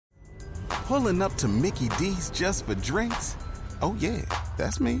Pulling up to Mickey D's just for drinks? Oh yeah,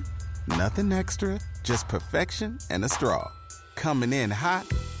 that's me. Nothing extra, just perfection and a straw. Coming in hot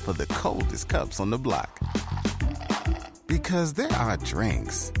for the coldest cups on the block. Because there are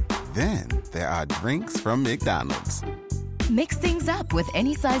drinks. Then there are drinks from McDonald's. Mix things up with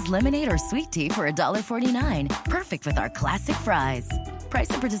any size lemonade or sweet tea for $1.49. Perfect with our classic fries. Price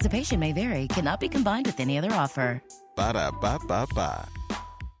and participation may vary. Cannot be combined with any other offer. Ba-da-ba-ba-ba.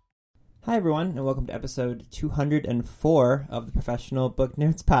 Hi, everyone, and welcome to episode 204 of the Professional Book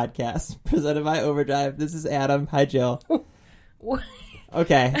Nerds Podcast, presented by Overdrive. This is Adam. Hi, Jill.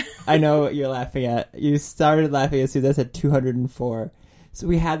 Okay, I know what you're laughing at. You started laughing as soon as I said 204. So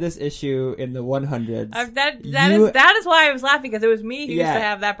we had this issue in the 100s. That is why I was laughing, because it was me who used to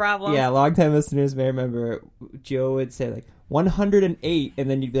have that problem. Yeah, long-time listeners may remember Jill would say, like, 108, and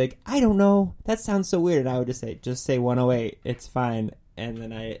then you'd be like, I don't know, that sounds so weird. And I would just say 108, it's fine. And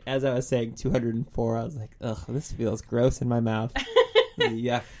then as I was saying 204, I was like, ugh, this feels gross in my mouth.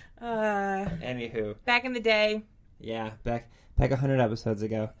 Yeah. Anywho. Back in the day. Yeah, back 100 episodes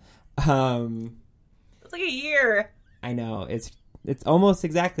ago. It's like a year. I know. It's almost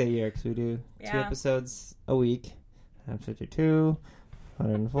exactly a year, because we do 2 episodes a week. 152,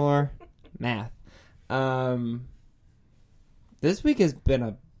 104. Math. This week has been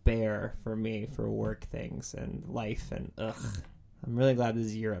a bear for me for work things and life, and I'm really glad this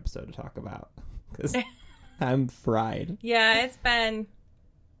is your episode to talk about, because I'm fried. Yeah, it's been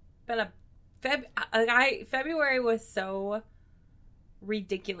a February was so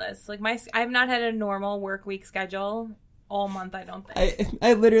ridiculous. Like I've not had a normal work week schedule all month, I don't think.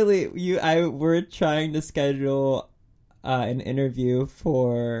 I literally we're trying to schedule an interview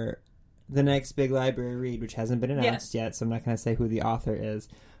for the next big library read, which hasn't been announced yet, so I'm not going to say who the author is.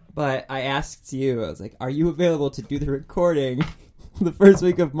 But I asked you, I was like, are you available to do the recording the first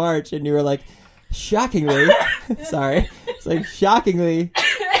week of March? And you were like, shockingly, sorry, it's like, shockingly,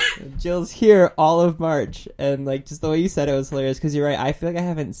 Jill's here all of March. And like, just the way you said it was hilarious, because you're right, I feel like I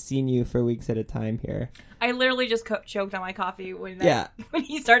haven't seen you for weeks at a time here. I literally just choked on my coffee when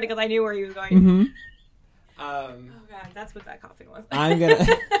he started, because I knew where he was going. Mm-hmm. Oh god, that's what that coffee was.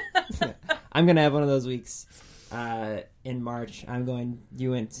 I'm gonna have one of those weeks in March.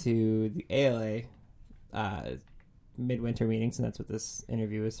 You went to the ALA midwinter meetings, and that's what this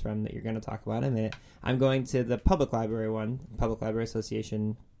interview is from that you're going to talk about in a minute. I'm going to the Public Library Public Library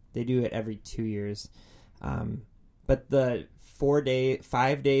Association. They do it every 2 years. But the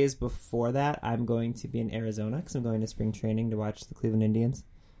 5 days before that, I'm going to be in Arizona, because I'm going to spring training to watch the Cleveland Indians.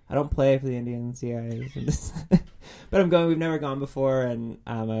 I don't play for the Indians, but I'm going. We've never gone before, and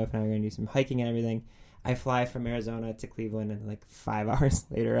my wife and I are going to do some hiking and everything. I fly from Arizona to Cleveland, and like 5 hours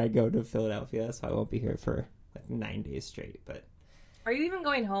later, I go to Philadelphia, so I won't be here for like 9 days straight. But are you even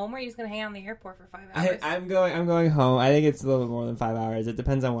going home, or are you just going to hang out in the airport for 5 hours? I'm going home. I think it's a little bit more than 5 hours. It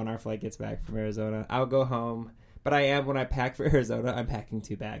depends on when our flight gets back from Arizona. I'll go home, but when I pack for Arizona, I'm packing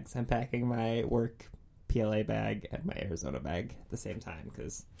 2 bags. I'm packing my work PLA bag and my Arizona bag at the same time,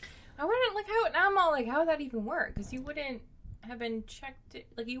 because I wouldn't now I'm all like, how would that even work? Because you wouldn't have been checked,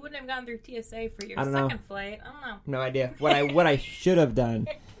 like you wouldn't have gone through TSA for your second flight. I don't know. No idea. What I should have done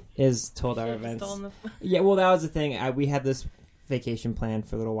is told our events. Yeah, well, that was the thing. We had this vacation planned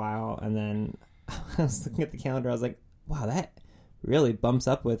for a little while, and then I was looking at the calendar. I was like, wow, that really bumps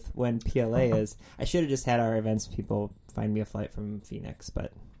up with when PLA is. I should have just had our events people find me a flight from Phoenix,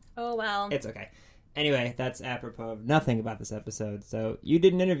 but oh well, it's okay. Anyway, that's apropos of nothing about this episode. So you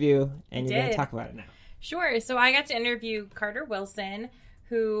did an interview, and you're going to talk about it now. Sure. So I got to interview Carter Wilson,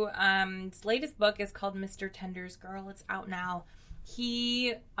 who his latest book is called Mr. Tender's Girl. It's out now.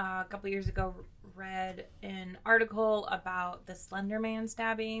 He, a couple years ago, read an article about the Slender Man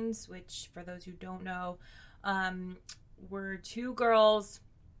stabbings, which, for those who don't know, were 2 girls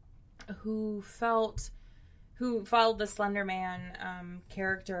who followed the Slender Man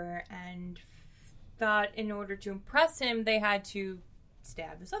character and thought in order to impress him, they had to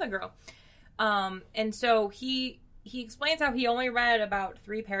stab this other girl. And so he explains how he only read about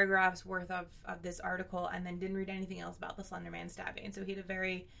 3 paragraphs worth of this article and then didn't read anything else about the Slender Man stabbing. And so he had a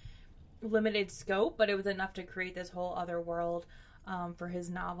very limited scope, but it was enough to create this whole other world for his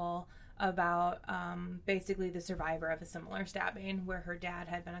novel about basically the survivor of a similar stabbing, where her dad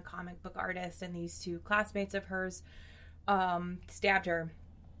had been a comic book artist and these 2 classmates of hers stabbed her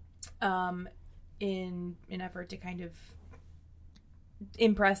in an effort to kind of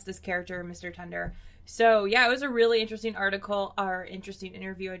impress this character, Mr. Tender. So, yeah, it was a really interesting article, or interesting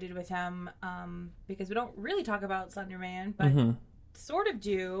interview I did with him, because we don't really talk about Slender Man, but sort of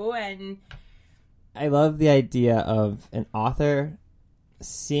do, and I love the idea of an author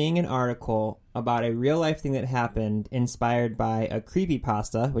seeing an article about a real life thing that happened inspired by a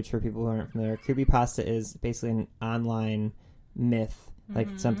creepypasta, which for people who aren't familiar, creepypasta is basically an online myth, like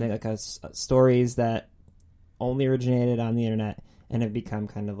something like stories that only originated on the internet and have become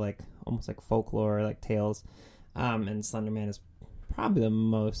kind of like almost like folklore, like tales. And Slender Man is probably the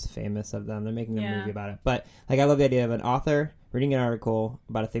most famous of them. They're making a movie about it. But like, I love the idea of an author reading an article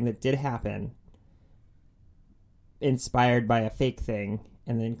about a thing that did happen, inspired by a fake thing,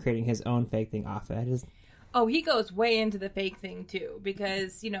 and then creating his own fake thing off it. Oh, he goes way into the fake thing too,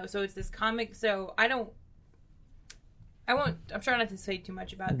 because, so it's this comic. So I'm trying not to say too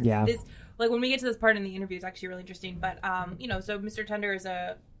much about it. Yeah. This, like, when we get to this part in the interview, it's actually really interesting. But, so Mr. Tender is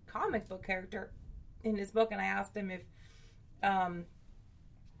a comic book character in his book, and I asked him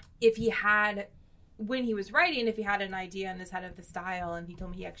if he had, when he was writing, if he had an idea on his head of the style, and he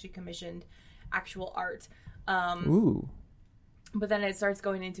told me he actually commissioned actual art. Ooh. But then it starts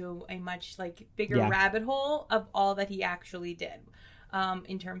going into a much like bigger rabbit hole of all that he actually did,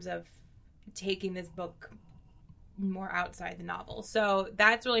 in terms of taking this book more outside the novel. So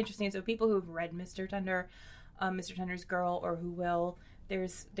that's really interesting. So people who've read Mr. Tender, Mr. Tender's Girl, or who will,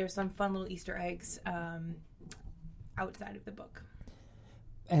 there's some fun little Easter eggs outside of the book.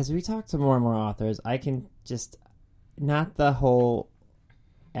 As we talk to more and more authors, I can just, not the whole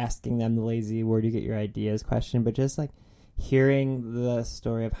asking them the lazy where do you get your ideas question, but just like hearing the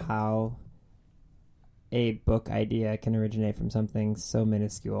story of how a book idea can originate from something so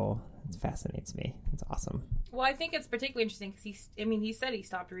minuscule. It fascinates me. It's awesome. Well, I think it's particularly interesting because he said he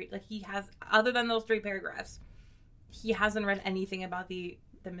stopped reading. Like, he has, other than those 3 paragraphs, he hasn't read anything about the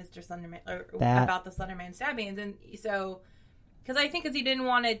Mr. Slenderman, or about the Slenderman stabbings. And so, because he didn't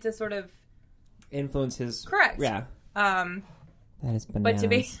want it to sort of influence his... Correct. Yeah. That is bananas. But to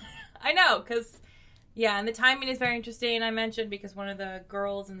be... I know, because... Yeah, and the timing is very interesting, I mentioned, because one of the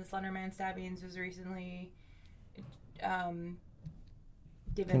girls in the Slenderman stabbings was recently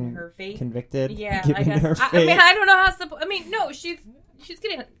given her fate. Convicted? Yeah, given I guess. Her fate. I don't know how... no, she's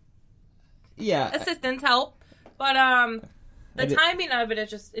getting assistance, help. But the timing of it is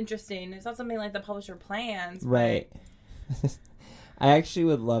just interesting. It's not something like the publisher plans. Right. I actually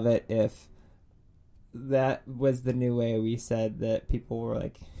would love it if that was the new way we said that people were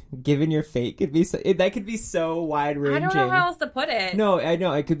like... Given your fate could be that could be so wide ranging. I don't know how else to put it. No, I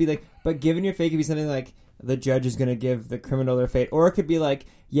know it could be like, but given your fate could be something like the judge is going to give the criminal their fate, or it could be like,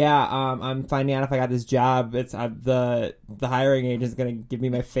 I'm finding out if I got this job. It's the hiring agent is going to give me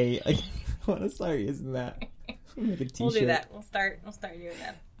my fate. Like, I want to start using that. Like a t-shirt. We'll do that. We'll start doing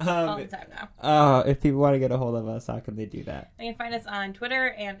that all the time now. If people want to get a hold of us, how can they do that? They can find us on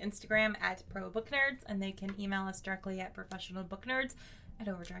Twitter and Instagram at ProBookNerds, and they can email us directly at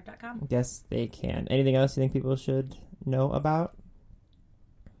professionalbooknerds@overdrive.com. Yes, they can. Anything else you think people should know about?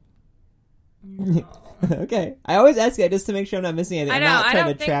 No. Okay. I always ask you just to make sure I'm not missing anything. I'm not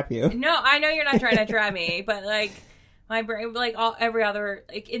trying to trap you. No, I know you're not trying to trap me, but like my brain, like every other,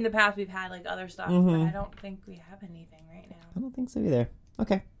 like in the past we've had like other stuff, but I don't think we have anything right now. I don't think so either.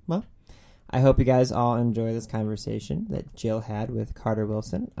 Okay. Well, I hope you guys all enjoy this conversation that Jill had with Carter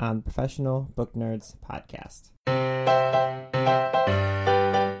Wilson on the Professional Book Nerds podcast.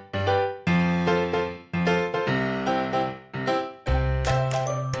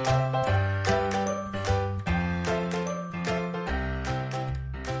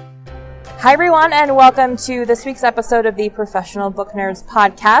 Hi, everyone, and welcome to this week's episode of the Professional Book Nerds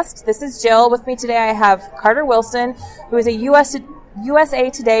podcast. This is Jill. With me today, I have Carter Wilson, who is a USA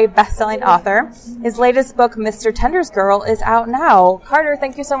Today bestselling author. His latest book, Mr. Tender's Girl, is out now. Carter,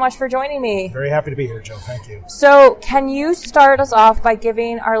 thank you so much for joining me. Very happy to be here, Jill. Thank you. So, can you start us off by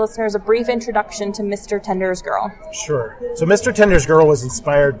giving our listeners a brief introduction to Mr. Tender's Girl? Sure. So, Mr. Tender's Girl was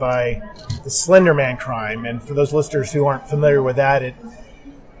inspired by the Slender Man crime, and for those listeners who aren't familiar with that, it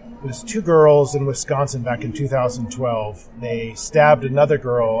was 2 girls in Wisconsin back in 2012. They stabbed another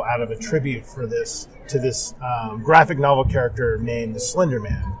girl out of a tribute to this graphic novel character named the Slender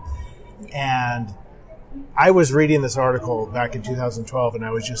Man. And I was reading this article back in 2012, and I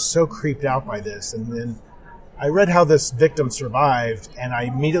was just so creeped out by this. And then I read how this victim survived, and I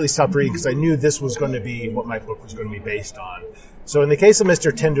immediately stopped reading because I knew this was going to be what my book was going to be based on. So in the case of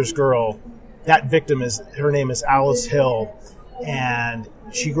Mr. Tender's Girl, that victim her name is Alice Hill, and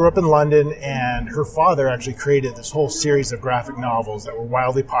she grew up in London, and her father actually created this whole series of graphic novels that were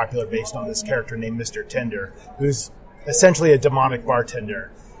wildly popular based on this character named Mr. Tender, who's essentially a demonic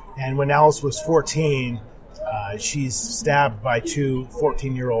bartender. And when Alice was 14, she's stabbed by 2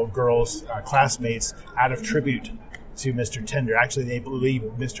 14-year-old girls, classmates, out of tribute to Mr. Tender. Actually, they believe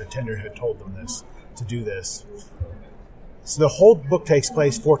Mr. Tender had told them to do this. So the whole book takes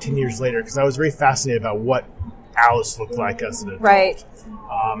place 14 years later, because I was very fascinated about what Alice looked like as an adult. Right.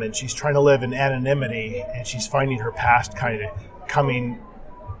 And she's trying to live in anonymity, and she's finding her past kind of coming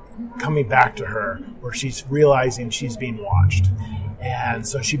back to her, where she's realizing she's being watched. And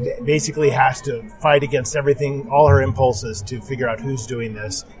so she basically has to fight against everything, all her impulses, to figure out who's doing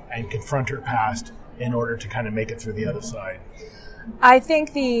this and confront her past in order to kind of make it through the other side. I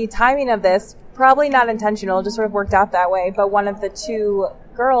think the timing of this, probably not intentional, just sort of worked out that way, but one of the two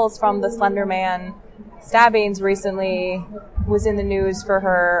girls from the Slender Man stabbings recently was in the news for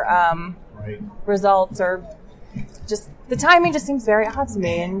her results, or just the timing just seems very odd to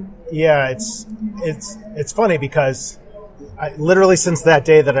me. And yeah, it's funny because literally since that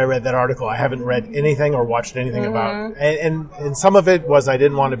day that I read that article, I haven't read anything or watched anything about it. And some of it was I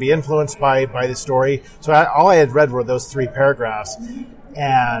didn't want to be influenced by the story. So all I had read were those 3 paragraphs.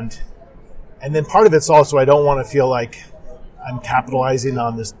 And then part of it's also I don't want to feel like I'm capitalizing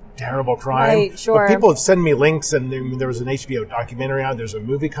on this terrible crime. Right, sure. But people have sent me links, and there was an HBO documentary on. There's a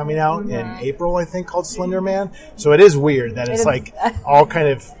movie coming out in April, I think, called Slender Man. So it is weird that it's like all kind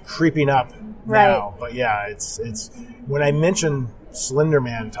of creeping up now. But yeah, it's when I mention Slender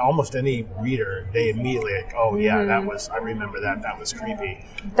Man to almost any reader, they immediately like, oh yeah, I remember that was creepy.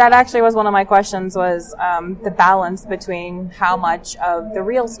 That actually was one of my questions, was the balance between how much of the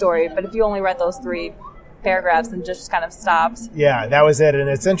real story, but if you only read those 3 paragraphs and just kind of stopped. Yeah, that was it. And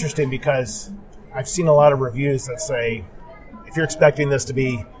it's interesting because I've seen a lot of reviews that say, if you're expecting this to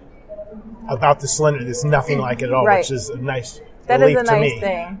be about the Slender, there's nothing like it at all, which is a nice that relief is a to nice me.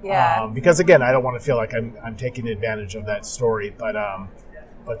 thing, yeah. Because again, I don't want to feel like I'm taking advantage of that story, but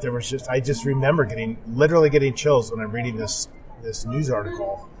there was I just remember literally getting chills when I'm reading this news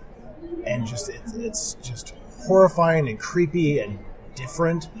article, and it's just horrifying and creepy and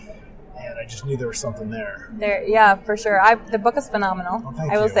different. And I just knew there was something there. Yeah, for sure. The book is phenomenal. Oh,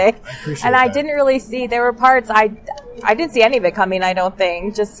 thank I will you. say. I appreciate and that. I didn't really see. There were parts I didn't see any of it coming. I don't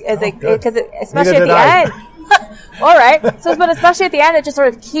think, just as because especially at the end. All right. But especially at the end, it just sort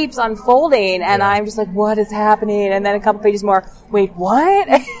of keeps unfolding, and I'm just like, what is happening? And then a couple pages more. Wait, what?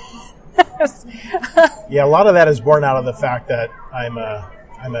 Yeah, a lot of that is born out of the fact that I'm a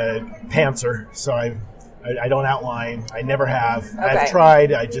pantser, so I don't outline. I never have. Okay. I've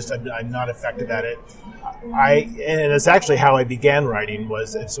tried. I'm not effective at it. And it's actually how I began writing.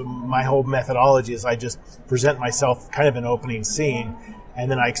 So my whole methodology is I just present myself kind of an opening scene, and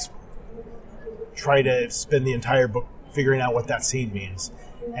then I try to spend the entire book figuring out what that scene means.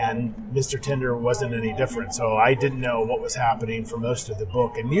 And Mr. Tender wasn't any different. So I didn't know what was happening for most of the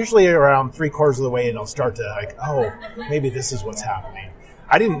book. And usually around 3/4 of the way, and I'll start to like, oh, maybe this is what's happening.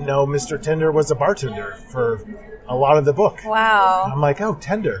 I didn't know Mr. Tender was a bartender for a lot of the book. Wow. I'm like, oh,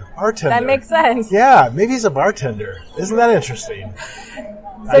 bartender. That makes sense. Yeah, maybe he's a bartender. Isn't that interesting?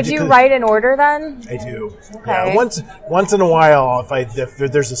 So do you write in order then? I do. Okay. Yeah, once in a while, if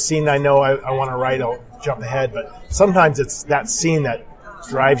there's a scene I know I want to write, I'll jump ahead. But sometimes it's that scene that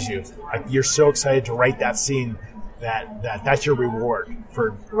drives you. Like you're so excited to write that scene that's your reward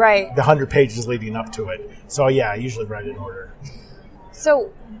for the 100 pages leading up to it. So yeah, I usually write in order.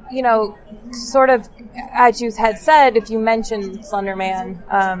 So, sort of, as you had said, if you mention Slender Man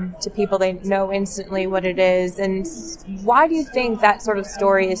to people, they know instantly what it is. And why do you think that sort of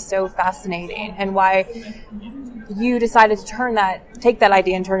story is so fascinating, and why you decided to take that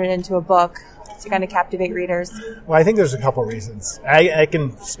idea and turn it into a book to kind of captivate readers? Well, I think there's a couple reasons. I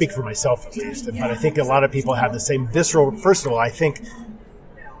can speak for myself at least, but I think a lot of people have the same visceral. First of all, I think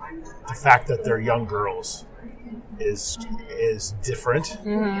the fact that they're young girls is different,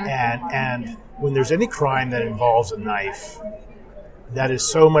 and when there's any crime that involves a knife, that is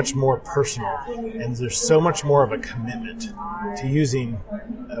so much more personal, and there's so much more of a commitment to using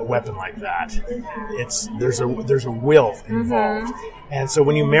a weapon like that. There's a will involved, and so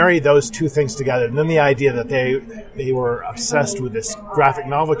when you marry those two things together, and then the idea that they were obsessed with this graphic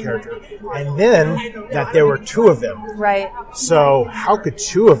novel character, and then that there were 2 of them, right? So how could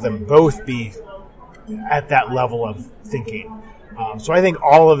 2 of them both be at that level of thinking? So I think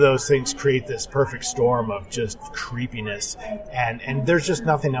all of those things create this perfect storm of just creepiness, and there's just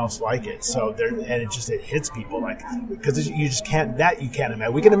nothing else like it. So it hits people because you just can't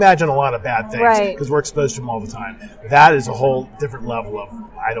imagine. We can imagine a lot of bad things because we're exposed to them all the time. That is a whole different level of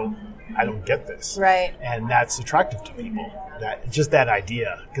I don't get this, right? And that's attractive to people. That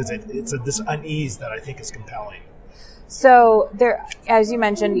idea, because it's this unease that I think is compelling. So there, as you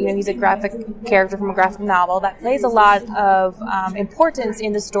mentioned, he's a graphic character from a graphic novel that plays a lot of importance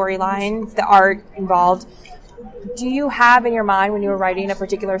in the storyline, the art involved. do you have in your mind when you were writing a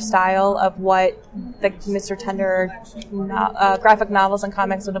particular style of what the Mr. Tender graphic novels and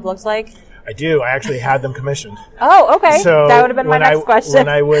comics would have looked like? I do. I actually had them commissioned. Oh, okay. So that would have been my next question. When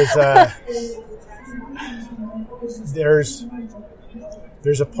I was,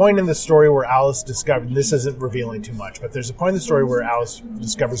 there's a point in the story where Alice discovered, and this isn't revealing too much, but there's a point in the story where Alice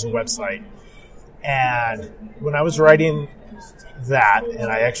discovers a website. And when I was writing that,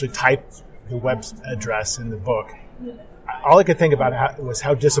 and I actually typed the web address in the book, all I could think about was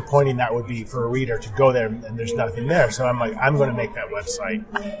how disappointing that would be for a reader to go there and there's nothing there. So I'm like, I'm going to make that website.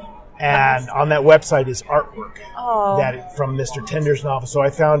 And on that website is artwork from Mr. Tender's novel. So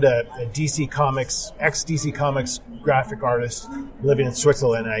I found a DC Comics, ex-DC Comics graphic artist living in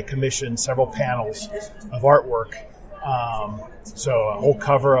Switzerland, and I commissioned several panels of artwork. So a whole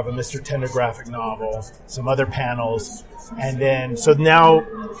cover of a Mr. Tender graphic novel, some other panels, and then, so now,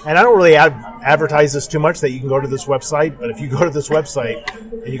 and I don't really advertise this too much that you can go to this website, but if you go to this website,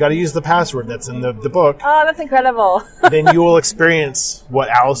 and you got to use the password that's in the book. Oh, that's incredible. Then you will experience what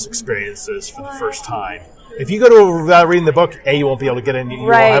Alice experiences for the first time. If you go to without reading the book, you won't be able to get in, you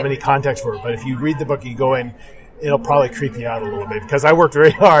won't have any context for it, but if you read the book, you go in, it'll probably creep you out a little bit, because I worked very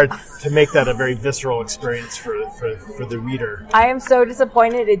hard to make that a very visceral experience for the reader. I am so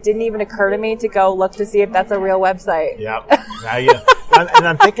disappointed it didn't even occur to me to go look to see if that's a real website. Yeah. And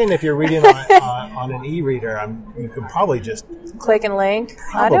I'm thinking if you're reading on an e-reader, you can probably just click and link.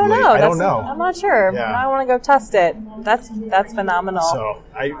 Probably. I don't know. I'm not sure. Yeah. I want to go test it. That's phenomenal. So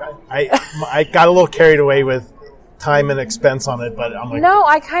I got a little carried away with time and expense on it, but I'm like, no,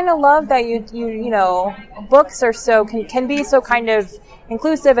 I kind of love that you know, books are can be so kind of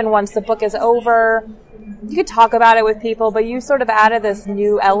inclusive, and once the book is over, you could talk about it with people, but you sort of added this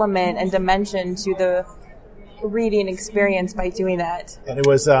new element and dimension to the reading experience by doing that. And it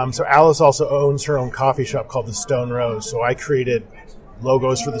was so Alice also owns her own coffee shop called the Stone Rose, so I created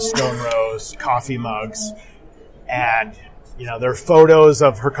logos for the Stone Rose, coffee mugs, and there are photos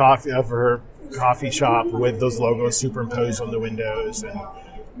of her coffee shop with those logos superimposed on the windows, and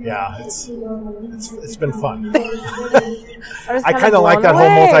it's been fun. I kind of like that whole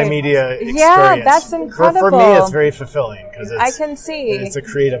multimedia experience. Yeah, that's incredible. For me, it's very fulfilling because I can see it's a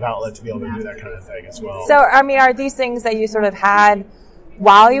creative outlet to be able to do that kind of thing as well. So, I mean, are these things that you sort of had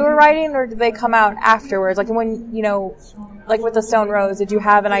while you were writing, or did they come out afterwards? Like when like with the Stone Rose, did you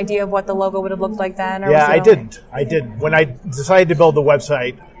have an idea of what the logo would have looked like then? Or I didn't. When I decided to build the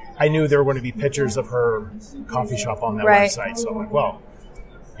website, I knew there were going to be pictures of her coffee shop on that website. So I'm like, well,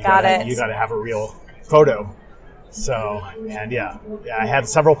 you got to have a real photo. So, and I had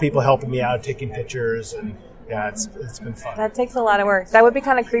several people helping me out, taking pictures, and it's been fun. That takes a lot of work. That would be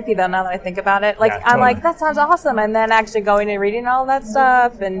kind of creepy though, now that I think about it. Like, totally. I'm like, that sounds awesome. And then actually going and reading all that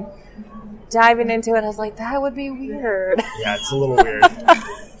stuff and diving into it, I was like, that would be weird. Yeah, it's a little weird.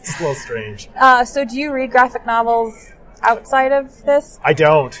 It's a little strange. So do you read graphic novels outside of this? I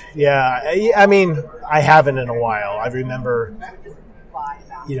don't. Yeah. I mean, I haven't in a while. I remember,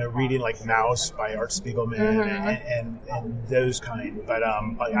 reading like Mouse by Art Spiegelman and those kind, but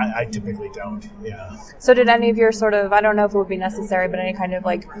I typically don't. Yeah. So did any of your sort of, I don't know if it would be necessary, but any kind of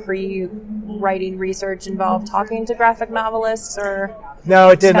like pre-writing research involve talking to graphic novelists or? No,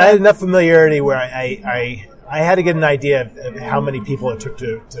 it didn't. I had enough familiarity where I had to get an idea of how many people it took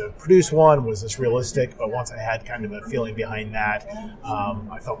to produce one. Was this realistic? But once I had kind of a feeling behind that,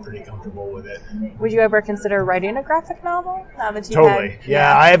 I felt pretty comfortable with it. Would you ever consider writing a graphic novel? Now that you totally.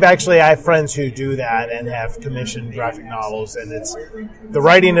 I have friends who do that and have commissioned graphic novels, and the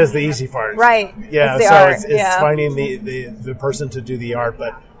writing is the easy part. Right. Yeah. It's the so art. it's finding the person to do the art.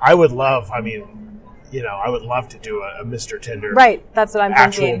 But I would love. I would love to do a Mr. Tender right, that's what I'm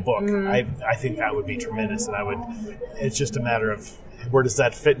actual thinking. book. Mm-hmm. I think that would be tremendous, and it's just a matter of where does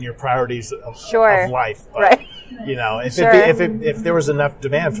that fit in your priorities of life. But, right. If there was enough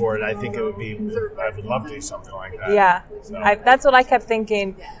demand for it, I think it would be, I would love to do something like that. Yeah, so. That's what I kept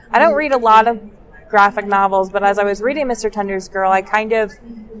thinking. I don't read a lot of graphic novels, but as I was reading Mr. Tender's Girl, I kind of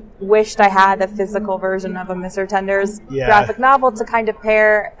wished I had a physical version of a Mr. Tender's graphic novel to kind of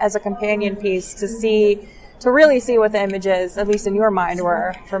pair as a companion piece to really see what the images, at least in your mind,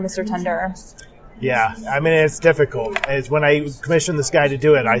 were for Mr. Tender. Yeah, I mean, it's difficult. It's when I commissioned this guy to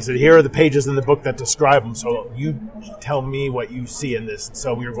do it, I said, here are the pages in the book that describe them, so you tell me what you see in this. And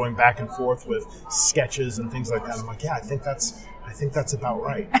so we were going back and forth with sketches and things like that. I'm like, I think that's about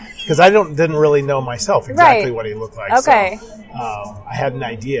right. Because I didn't really know myself exactly what he looked like. Okay. So, I had an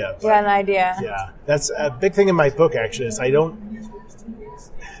idea. You had an idea. Yeah. That's a big thing in my book, actually, is I don't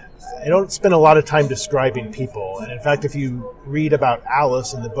spend a lot of time describing people. And in fact, if you read about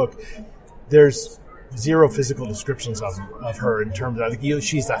Alice in the book, there's zero physical descriptions of her in terms of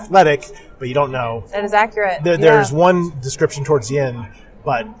she's athletic, but you don't know. That is accurate. There's one description towards the end,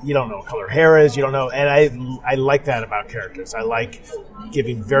 but you don't know what color hair is. You don't know, and I like that about characters. I like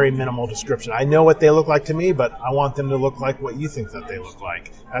giving very minimal description. I know what they look like to me, but I want them to look like what you think that they look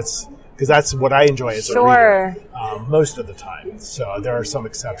like. Because that's what I enjoy as a reader most of the time. So there are some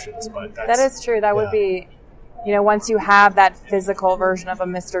exceptions, but that is true. That would be, once you have that physical version of a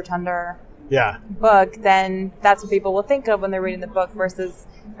Mr. Tender book, then that's what people will think of when they're reading the book. Versus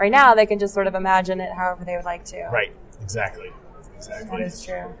right now, they can just sort of imagine it however they would like to. Right. Exactly. That is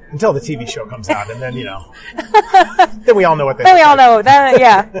true. Until the TV show comes out, and then then we all know what they. Then we look all like.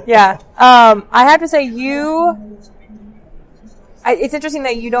 know. Yeah. I have to say, it's interesting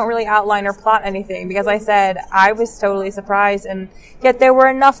that you don't really outline or plot anything, because I said I was totally surprised, and yet there were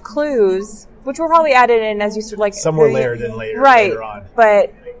enough clues, which were probably added in as you sort of like some were layered in later on.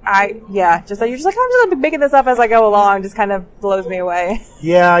 But just that you're just like, I'm just making this up as I go along, just kind of blows me away.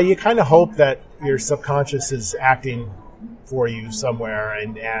 Yeah, you kind of hope that your subconscious is acting for you somewhere,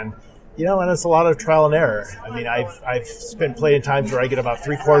 and it's a lot of trial and error. I mean, I've spent plenty of times where I get about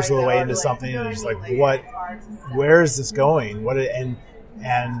 3/4 of the way into something, and it's like, where is this going?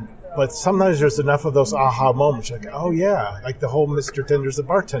 But sometimes there's enough of those aha moments, like, oh yeah, like the whole Mr. Tender's a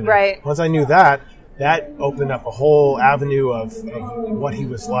bartender. Right. Once I knew that opened up a whole avenue of what he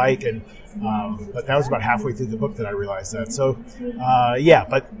was like, and but that was about halfway through the book that I realized that. So,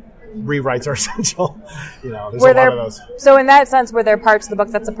 but rewrites are essential. There's a lot of those. So in that sense, were there parts of the book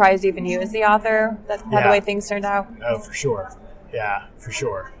that surprised even you as the author, the way things turned out? Oh, for sure. Yeah, for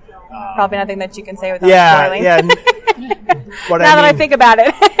sure. Probably nothing that you can say without spoiling. Yeah. But now that I think about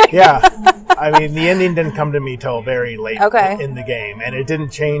it. Yeah. I mean, the ending didn't come to me till very late in the game, and it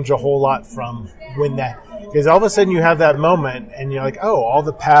didn't change a whole lot from when because all of a sudden you have that moment, and you're like, oh, all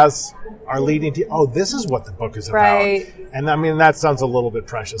the paths are leading to, this is what the book is about. Right. And I mean, that sounds a little bit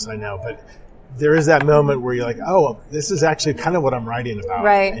precious, I know, but there is that moment where you're like, oh, this is actually kind of what I'm writing about.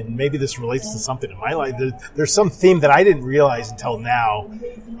 Right. And maybe this relates to something in my life. There's some theme that I didn't realize until now.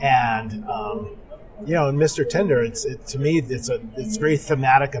 And, in Mr. Tender, to me, it's very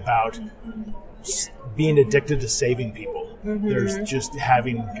thematic about being addicted to saving people. Mm-hmm. There's just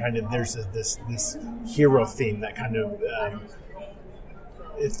having there's this hero theme that kind of,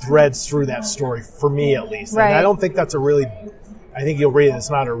 it threads through that story, for me at least. Right. And I don't think that's I think you'll read it, it's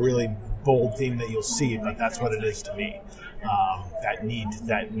not a really bold theme that you'll see, but that's what it is to me. That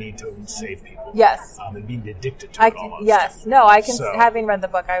need to save people. Yes. And being addicted to it almost. Yes. No, I can, having read the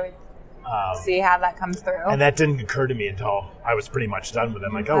book, I would see how that comes through. And that didn't occur to me until I was pretty much done with it.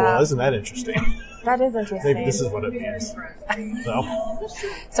 I'm like, isn't that interesting? That is interesting. Maybe this is what it means.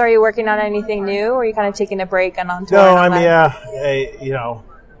 So are you working on anything new, or are you kind of taking a break and on tour? No,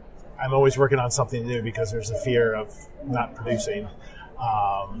 I'm always working on something new because there's a fear of not producing.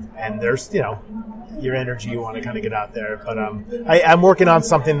 And there's, your energy, you want to kind of get out there. But I'm working on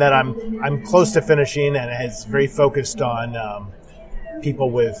something that I'm close to finishing, and it's very focused on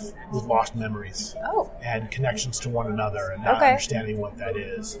people with lost memories and connections to one another, and not understanding what that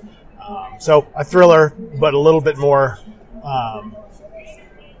is. So a thriller, but a little bit more,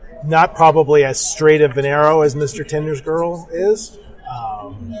 not probably as straight of an arrow as Mr. Tender's Girl is.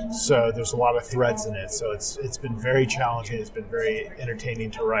 So there's a lot of threads in it. So it's been very challenging. It's been very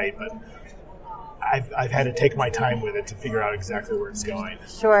entertaining to write, but I've had to take my time with it to figure out exactly where it's going.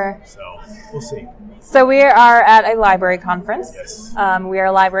 Sure. So we'll see. So we are at a library conference. Yes. We are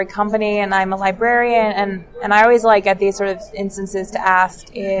a library company, and I'm a librarian, and I always like at these sort of instances to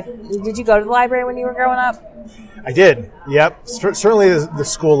ask did you go to the library when you were growing up? I did. Yep. Certainly the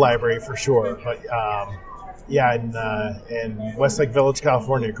school library for sure, but in Westlake Village,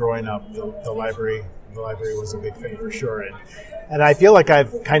 California, growing up, the library was a big thing for sure. And I feel like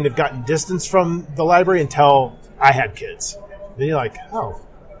I've kind of gotten distance from the library until I had kids. Then you're like,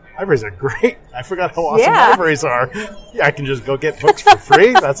 libraries are great. I forgot how awesome libraries are. I can just go get books for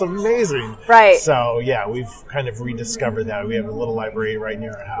free. That's amazing. Right. So, we've kind of rediscovered that. We have a little library right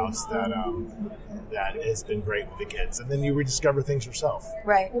near our house that has been great with the kids. And then you rediscover things yourself.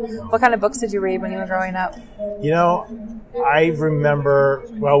 Right. What kind of books did you read when you were growing up? I remember,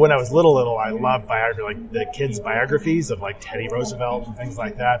 when I was little, I loved the kids' biographies of Teddy Roosevelt and things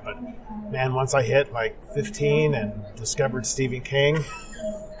like that. But, man, once I hit 15 and discovered Stephen King,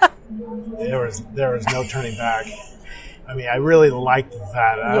 there was no turning back. I mean, I really liked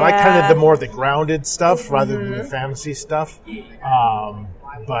that. I like kind of the grounded stuff rather than the fantasy stuff.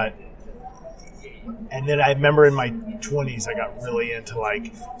 But And then I remember in my 20s, I got really into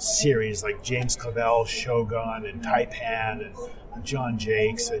like series like James Clavell, Shogun, and Taipan, and John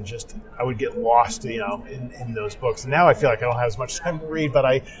Jakes, and just I would get lost, in those books. And now I feel like I don't have as much time to read, but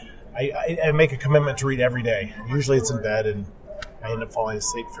I make a commitment to read every day. Usually it's in bed, and I end up falling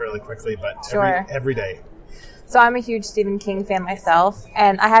asleep fairly quickly, but every day. So I'm a huge Stephen King fan myself,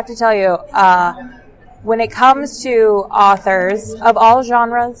 and I have to tell you, when it comes to authors of all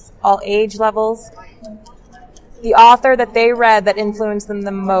genres, all age levels, the author that they read that influenced them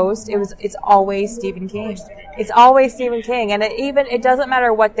the most, it's always Stephen King. It's always Stephen King, and it doesn't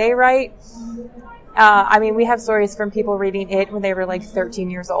matter what they write. I mean, we have stories from people reading it when they were like 13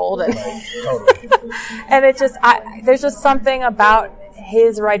 years old, and, Totally. and it just there's just something about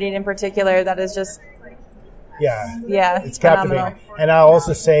his writing in particular that is just. Yeah, it's phenomenal. captivating. And I'll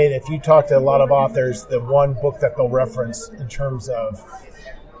also say that if you talk to a lot of authors, the one book that they'll reference in terms of,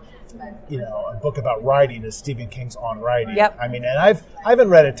 a book about writing is Stephen King's On Writing. Yep. I mean, and I haven't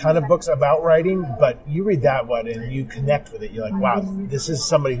read a ton of books about writing, but you read that one and you connect with it. You're like, wow, this is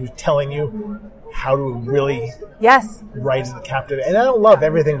somebody who's telling you how to really write in the captive. And I don't love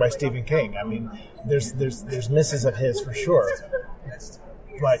everything by Stephen King. I mean, there's misses of his for sure,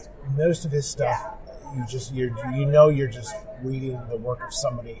 but most of his stuff. You're just reading the work of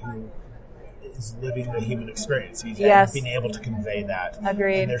somebody who is living the human experience. He's being able to convey that.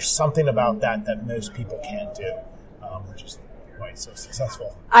 Agreed. And there's something about that most people can't do, which is why it's so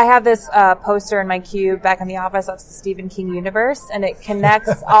successful. I have this poster in my cube back in the office. That's the Stephen King universe, and it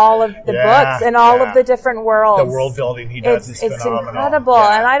connects all of the books and all of the different worlds. The world building he does is phenomenal. It's incredible,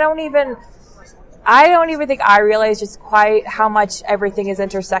 and I don't even think I realize just quite how much everything is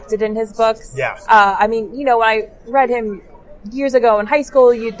intersected in his books. Yeah. I mean, when I read him years ago in high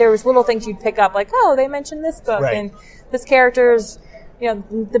school, there was little things you'd pick up, like, oh, they mentioned this book, and this character's,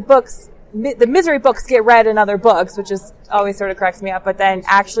 the Misery books get read in other books, which is always sort of cracks me up. But then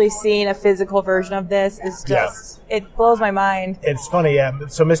actually seeing a physical version of this is just, it blows my mind. It's funny,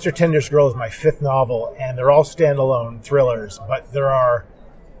 So Mr. Tinder's Girl is my 5th novel, and they're all standalone thrillers, but there are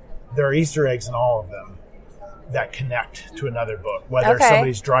Easter eggs in all of them that connect to another book. Whether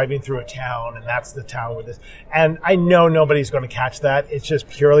somebody's driving through a town and that's the town with this. And I know nobody's going to catch that. It's just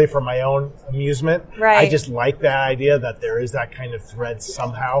purely for my own amusement. Right. I just like that idea that there is that kind of thread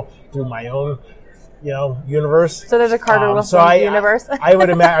somehow through my own, universe. So there's a Carter Wilson universe. I would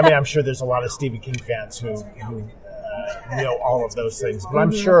imagine. I mean, I'm sure there's a lot of Stephen King fans who know all of those things. But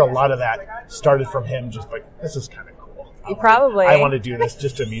I'm sure a lot of that started from him just like, this is kind of cool. I want to do this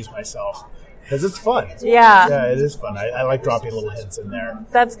just to amuse myself because it's fun. Yeah, it is fun. I like dropping little hints in there.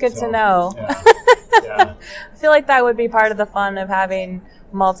 That's good to know. Yeah. I feel like that would be part of the fun of having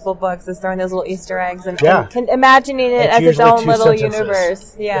multiple books, is throwing those little Easter eggs and imagining it as its own little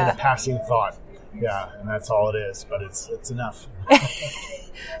universe. Yeah, and a passing thought. Yeah, and that's all it is. But it's enough.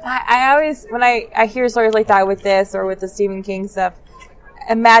 I always, when I hear stories like that with this or with the Stephen King stuff,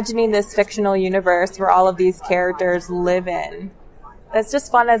 imagining this fictional universe where all of these characters live in. That's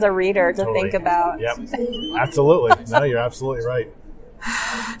just fun as a reader to think about. Yep, absolutely. No, you're absolutely right.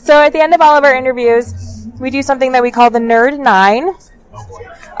 So at the end of all of our interviews, we do something that we call the Nerd 9,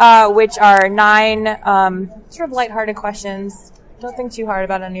 which are 9 sort of lighthearted questions. Don't think too hard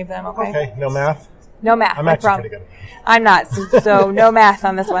about any of them, okay? Okay, no math? No math. I'm actually pretty good. I'm not, so no math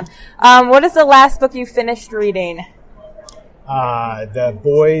on this one. What is the last book you finished reading? The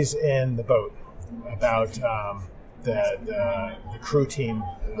Boys in the Boat, about the crew team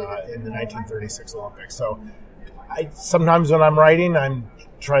in the 1936 Olympics. So sometimes when I'm writing, I'm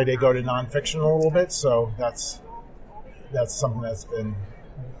trying to go to nonfiction a little bit, so that's something that's been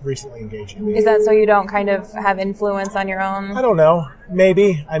recently engaging me. Is that so you don't kind of have influence on your own? I don't know.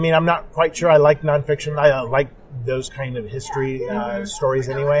 Maybe. I mean, I'm not quite sure. I like nonfiction. I like those kind of history stories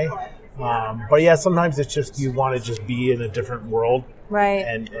anyway. But yeah, sometimes it's just you want to just be in a different world, right?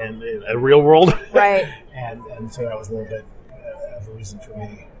 And a real world, right? and so that was a little bit of a reason for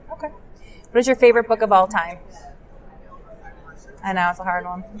me. Okay. What is your favorite book of all time? I know it's a hard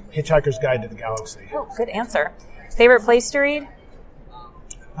one. Hitchhiker's Guide to the Galaxy. Oh, good answer. Favorite place to read?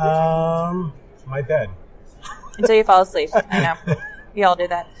 My bed. Until you fall asleep. I know. We all do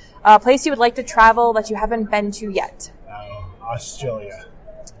that. Place you would like to travel that you haven't been to yet? Australia.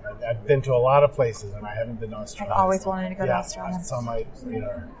 I've been to a lot of places, and I haven't been to Australia. I've always wanted to go to Australia. It's on my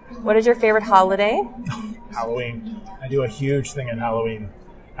radar. What is your favorite holiday? Halloween. I do a huge thing at Halloween.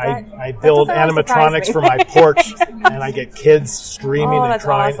 I build animatronics for my porch, and I get kids screaming and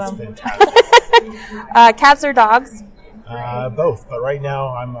crying. Awesome. It's fantastic. Cats or dogs? Both, but right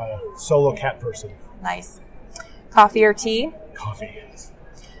now I'm a solo cat person. Nice. Coffee or tea? Coffee.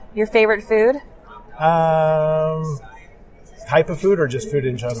 Your favorite food? Type of food or just food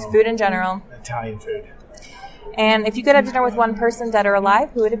in general? Food in general. Italian food. And if you could have dinner with one person, dead or alive,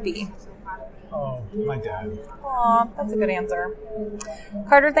 who would it be? Oh, my dad. Aw, that's a good answer.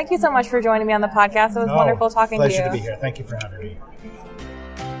 Carter, thank you so much for joining me on the podcast. It was wonderful talking to you. Pleasure to be here. Thank you for having me.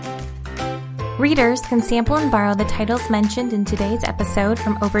 Readers can sample and borrow the titles mentioned in today's episode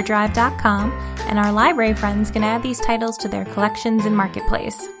from Overdrive.com, and our library friends can add these titles to their collections in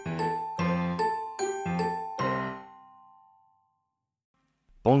Marketplace.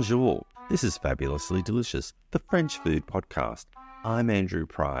 Bonjour, this is Fabulously Delicious, the French food podcast. I'm Andrew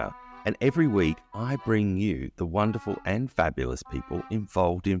Pryor, and every week I bring you the wonderful and fabulous people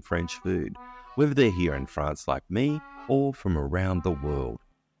involved in French food, whether they're here in France like me or from around the world.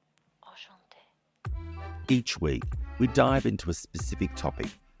 Each week, we dive into a specific topic,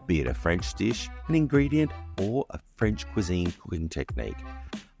 be it a French dish, an ingredient, or a French cuisine cooking technique.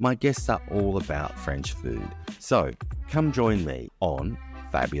 My guests are all about French food, so come join me on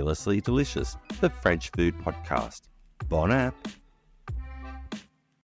Fabulously Delicious, the French food podcast. Bon app!